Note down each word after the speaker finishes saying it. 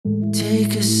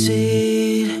Take a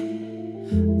seat,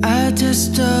 I tell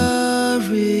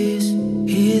stories,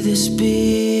 hear this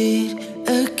beat,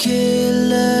 a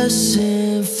killer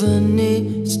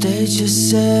symphony. Stage is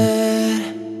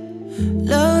set,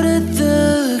 loaded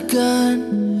the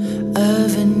gun, a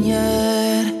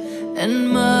vignette, and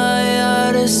my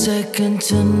heart is second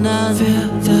to none. Feel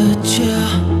the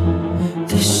chill,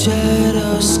 the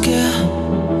shadows scare,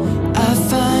 I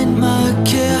find my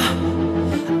kill.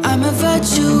 I'm a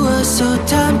virtuoso, so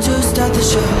time to start the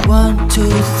show. 1, 2,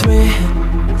 3,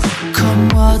 come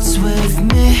waltz with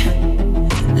me.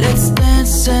 Let's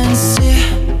dance and see.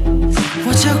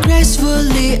 Watch how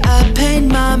gracefully I paint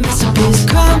my masterpiece.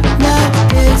 Come now,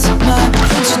 it's my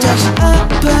introduction, a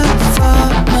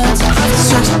performance.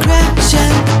 Destruction,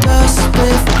 crescendos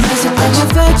with massive. I'm a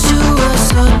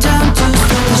virtuoso, time to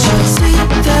start the show. See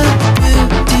the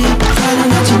beauty,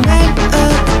 calling out your name, a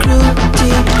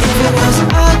groupie. If it was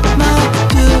all my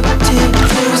beauty,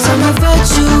 cause I'm a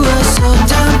virtuoso,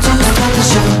 time to start the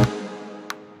show.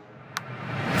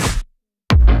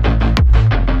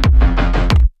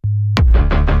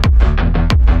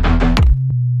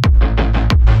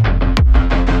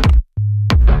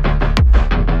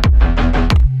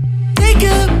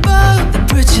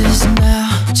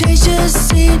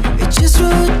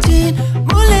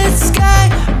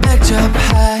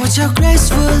 Watch how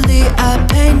gracefully I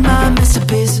paint my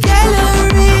masterpiece.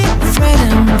 Gallery,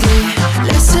 friendly,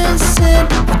 lessons in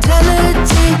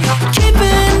mortality. Keep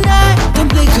an eye, don't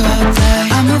blink all day.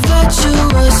 I'm a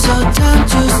virtuoso, time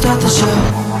to start the show.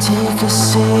 Take a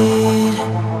seat,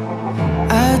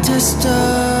 I tell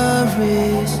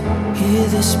stories, hear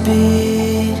this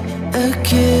beat, a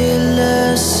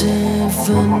killer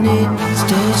symphony.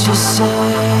 Stage is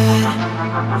set,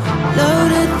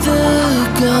 loaded the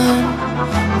gun,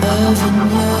 a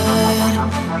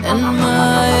vignette, and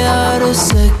my heart is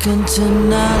second to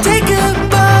none. Take a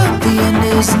bow, the end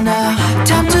is now.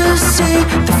 Time to see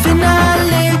the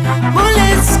finale.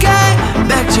 Moonlit sky,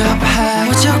 backdrop high.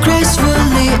 Watch how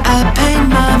gracefully I paint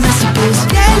my masterpiece.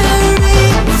 Gallery,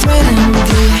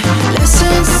 friendly,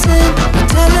 lessons in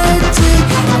mortality.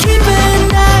 Keep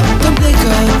an eye, don't blink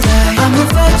all day. I'm a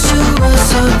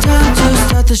virtuoso, time to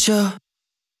start the show.